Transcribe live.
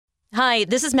Hi,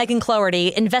 this is Megan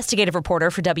Cloherty, investigative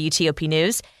reporter for WTOP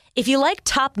News. If you like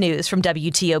top news from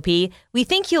WTOP, we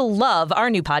think you'll love our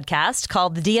new podcast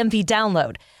called The DMV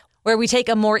Download, where we take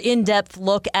a more in-depth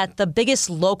look at the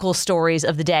biggest local stories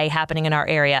of the day happening in our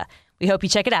area. We hope you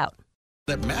check it out.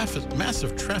 That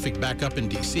massive traffic backup in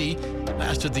D.C.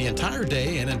 lasted the entire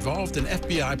day and involved an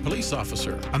FBI police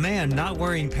officer. A man not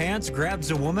wearing pants grabs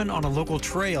a woman on a local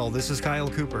trail. This is Kyle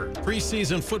Cooper.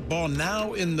 Preseason football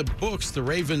now in the books. The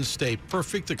Ravens stay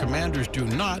perfect. The Commanders do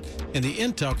not. And the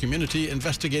intel community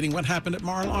investigating what happened at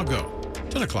Mar-a-Lago.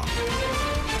 10 o'clock.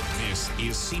 This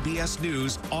is CBS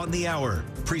News on the Hour,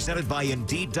 presented by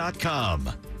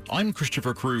Indeed.com. I'm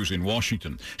Christopher Cruz in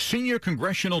Washington. Senior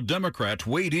congressional Democrats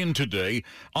weighed in today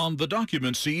on the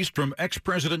documents seized from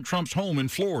ex-President Trump's home in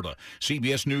Florida.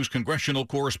 CBS News congressional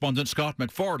correspondent Scott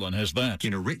McFarland has that.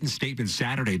 In a written statement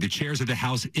Saturday, the chairs of the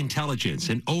House Intelligence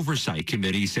and Oversight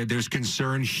Committee said there's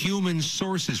concern human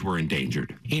sources were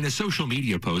endangered. In a social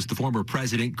media post, the former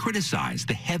president criticized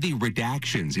the heavy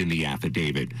redactions in the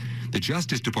affidavit. The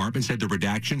Justice Department said the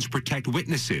redactions protect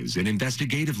witnesses and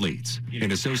investigative leads.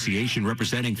 An association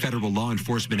representing federal law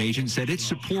enforcement agents said it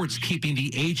supports keeping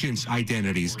the agents'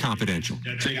 identities confidential.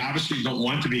 They obviously don't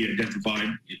want to be identified,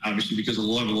 obviously because of the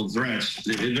level of threats.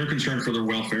 They're concerned for their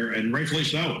welfare, and rightfully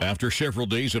so. After several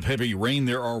days of heavy rain,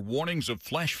 there are warnings of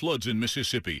flash floods in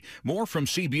Mississippi. More from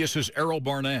CBS's Errol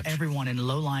Barnett. Everyone in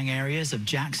low-lying areas of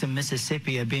Jackson,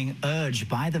 Mississippi are being urged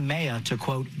by the mayor to,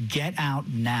 quote, get out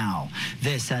now.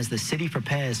 This as the city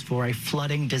prepares for a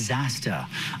flooding disaster.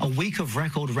 A week of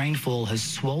record rainfall has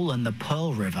swollen the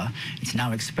Pearl River. It's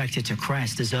now expected to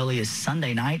crest as early as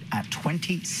Sunday night at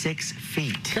 26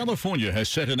 feet. California has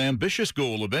set an ambitious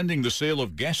goal of ending the sale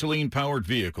of gasoline-powered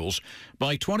vehicles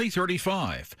by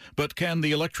 2035. But can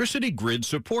the electricity grid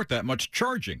support that much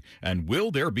charging? And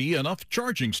will there be enough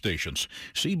charging stations?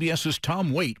 CBS's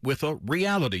Tom Waite with a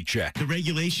reality check. The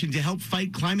regulation to help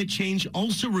fight climate change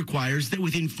also requires that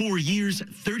within 4 years,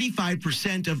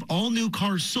 35% of all new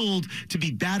cars sold to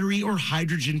be battery or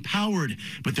hydrogen powered.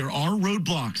 But there are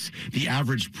roadblocks. The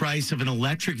average price of an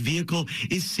electric vehicle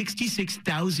is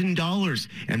 $66,000.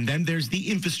 And then there's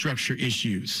the infrastructure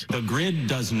issues. The grid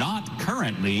does not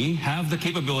currently have the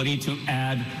capability to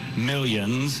add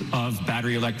millions of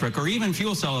battery electric or even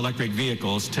fuel cell electric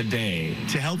vehicles today.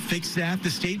 To help fix that, the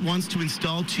state wants to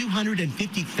install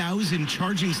 250,000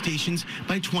 charging stations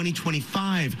by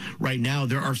 2025. Right now,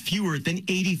 there are fewer than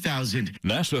 80,000.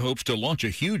 NASA hopes to launch a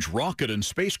huge rocket and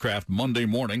spacecraft Monday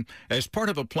morning as part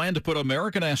of a plan to put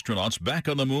American astronauts back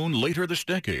on the moon later this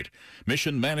decade.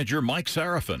 Mission manager Mike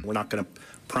Sarafin. We're not going to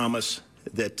promise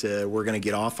that we're going to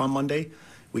get off on Monday.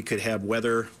 We could have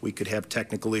weather, we could have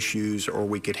technical issues, or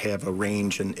we could have a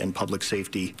range and public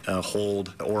safety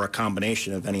hold, or a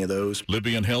combination of any of those.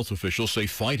 Libyan health officials say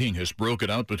fighting has broken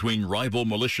out between rival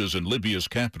militias in Libya's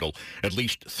capital. At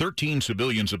least 13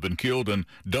 civilians have been killed and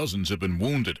dozens have been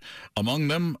wounded. Among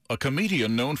them, a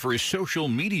comedian known for his social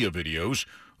media videos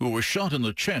who was shot in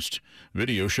the chest.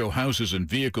 Videos show houses and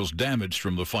vehicles damaged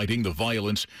from the fighting. The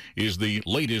violence is the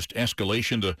latest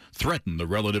escalation to threaten the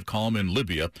relative calm in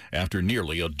Libya after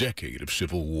nearly a decade of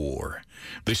civil war.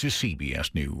 This is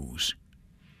CBS News.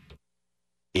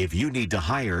 If you need to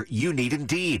hire, you need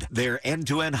Indeed. Their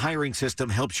end-to-end hiring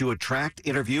system helps you attract,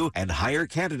 interview, and hire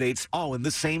candidates all in the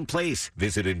same place.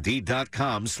 Visit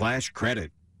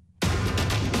Indeed.com/credit.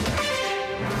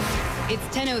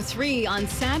 It's 10:03 on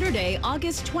Saturday,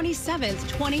 August 27th,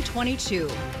 2022.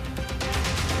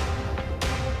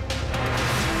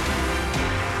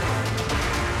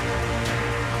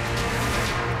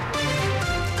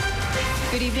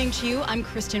 Good evening to you. I'm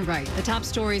Kristen Wright. The top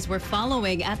stories we're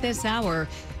following at this hour.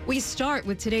 We start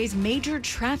with today's major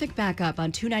traffic backup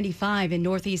on 295 in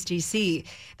Northeast D.C.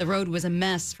 The road was a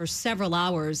mess for several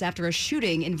hours after a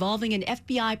shooting involving an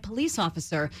FBI police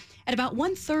officer at about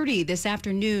 1:30 this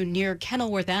afternoon near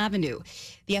Kenilworth Avenue.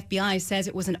 The FBI says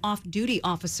it was an off-duty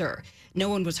officer. No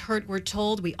one was hurt, we're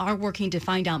told. We are working to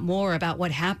find out more about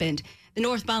what happened. The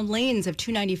northbound lanes of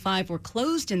 295 were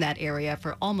closed in that area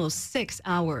for almost 6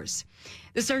 hours.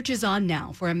 The search is on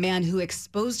now for a man who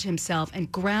exposed himself and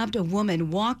grabbed a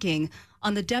woman walking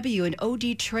on the W and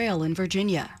OD Trail in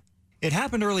Virginia. It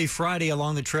happened early Friday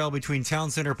along the trail between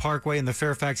Town Center Parkway and the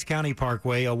Fairfax County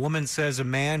Parkway. A woman says a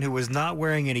man who was not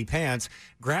wearing any pants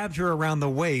grabbed her around the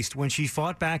waist. When she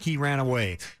fought back, he ran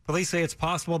away. Police say it's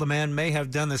possible the man may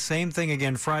have done the same thing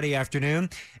again Friday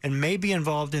afternoon and may be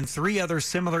involved in 3 other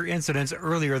similar incidents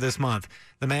earlier this month.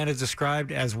 The man is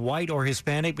described as white or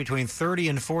Hispanic, between 30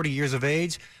 and 40 years of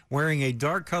age, wearing a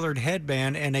dark-colored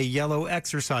headband and a yellow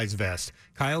exercise vest.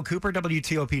 Kyle Cooper,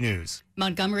 WTOP News.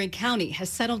 Montgomery County has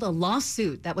settled a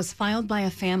lawsuit that was filed by a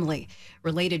family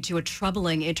related to a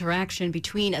troubling interaction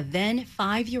between a then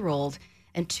 5-year-old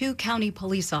and 2 county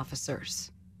police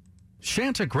officers.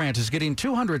 Shanta Grant is getting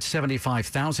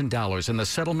 $275,000 in the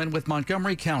settlement with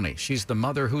Montgomery County. She's the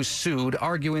mother who sued,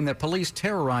 arguing that police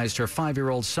terrorized her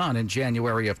 5-year-old son in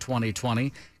January of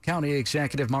 2020. County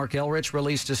Executive Mark Elrich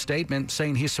released a statement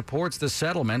saying he supports the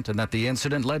settlement and that the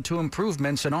incident led to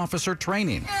improvements in officer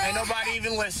training. Ain't nobody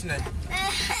even listening.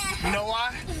 You know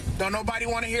why? Don't nobody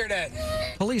want to hear that.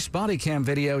 Police body cam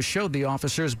video showed the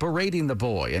officers berating the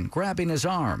boy and grabbing his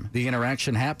arm. The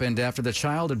interaction happened after the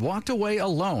child had walked away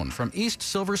alone from East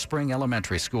Silver Spring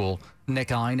Elementary School. Nick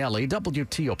Iannelli,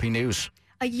 WTOP News.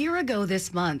 A year ago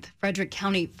this month, Frederick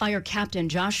County Fire Captain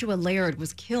Joshua Laird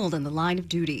was killed in the line of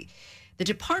duty. The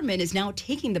department is now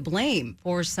taking the blame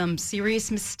for some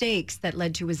serious mistakes that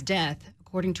led to his death,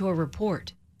 according to a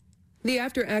report. The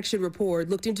after-action report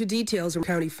looked into details of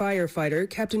county firefighter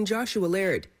Captain Joshua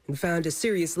Laird and found a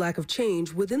serious lack of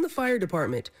change within the fire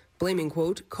department, blaming,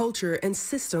 quote, culture and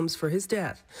systems for his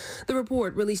death. The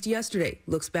report, released yesterday,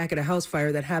 looks back at a house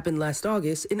fire that happened last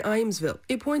August in Iamsville.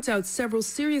 It points out several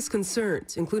serious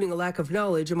concerns, including a lack of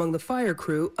knowledge among the fire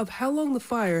crew of how long the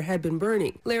fire had been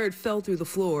burning. Laird fell through the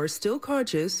floor. Still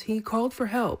conscious, he called for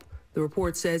help. The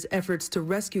report says efforts to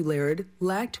rescue Laird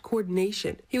lacked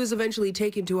coordination. He was eventually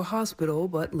taken to a hospital,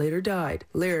 but later died.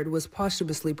 Laird was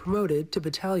posthumously promoted to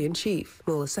battalion chief.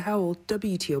 Melissa Howell,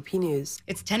 WTOP News.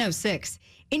 It's 10:06.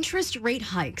 Interest rate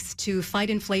hikes to fight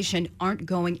inflation aren't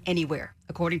going anywhere,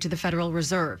 according to the Federal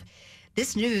Reserve.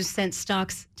 This news sent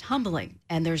stocks tumbling,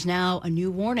 and there's now a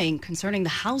new warning concerning the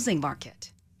housing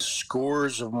market.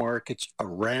 Scores of markets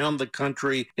around the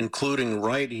country, including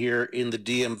right here in the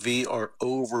DMV, are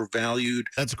overvalued.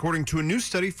 That's according to a new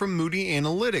study from Moody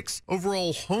Analytics.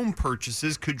 Overall home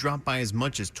purchases could drop by as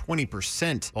much as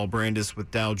 20%. Paul Brandis with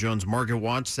Dow Jones Market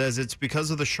Watch says it's because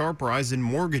of the sharp rise in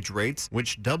mortgage rates,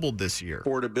 which doubled this year.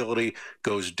 Affordability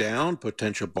goes down.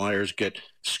 Potential buyers get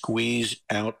squeezed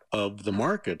out of the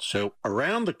market. So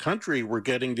around the country, we're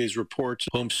getting these reports,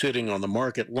 homes sitting on the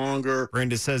market longer.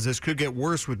 Brandis says this could get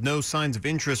worse with no signs of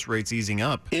interest rates easing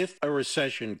up. If a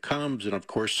recession comes, and of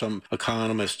course some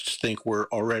economists think we're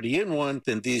already in one,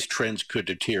 then these trends could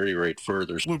deteriorate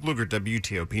further. Luke Luger,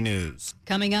 WTOP News.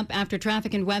 Coming up after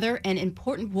traffic and weather, an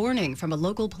important warning from a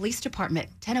local police department,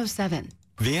 10:07.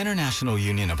 The International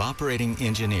Union of Operating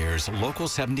Engineers, Local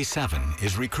 77,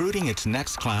 is recruiting its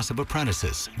next class of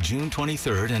apprentices, June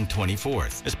 23rd and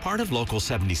 24th. As part of Local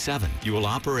 77, you will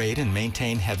operate and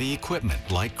maintain heavy equipment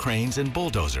like cranes and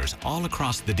bulldozers all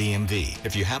across the DMV.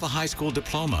 If you have a high school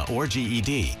diploma or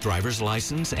GED, driver's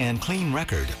license, and clean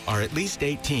record, are at least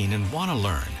 18 and want to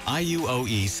learn,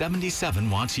 IUOE 77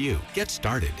 wants you. Get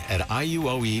started at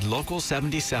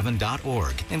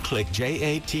IUOElocal77.org and click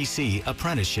JATC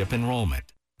Apprenticeship Enrollment.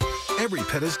 Every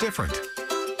pet is different.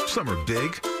 Some are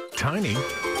big, tiny,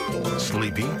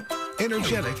 sleepy,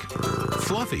 energetic,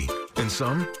 fluffy, and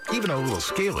some even a little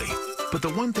scaly. But the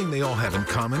one thing they all have in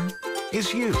common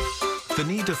is you. The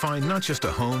need to find not just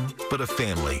a home, but a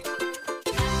family.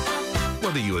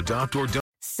 Whether you adopt or don't.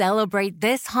 Celebrate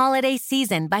this holiday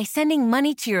season by sending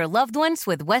money to your loved ones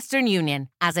with Western Union.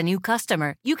 As a new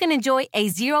customer, you can enjoy a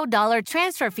 $0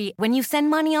 transfer fee when you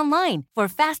send money online. For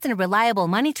fast and reliable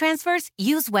money transfers,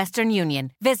 use Western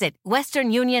Union. Visit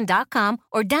westernunion.com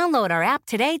or download our app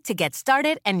today to get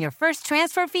started, and your first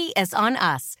transfer fee is on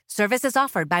us. Services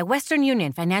offered by Western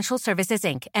Union Financial Services,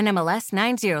 Inc., NMLS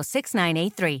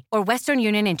 906983, or Western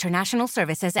Union International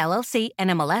Services, LLC,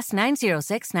 NMLS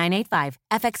 906985.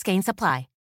 FX gains apply.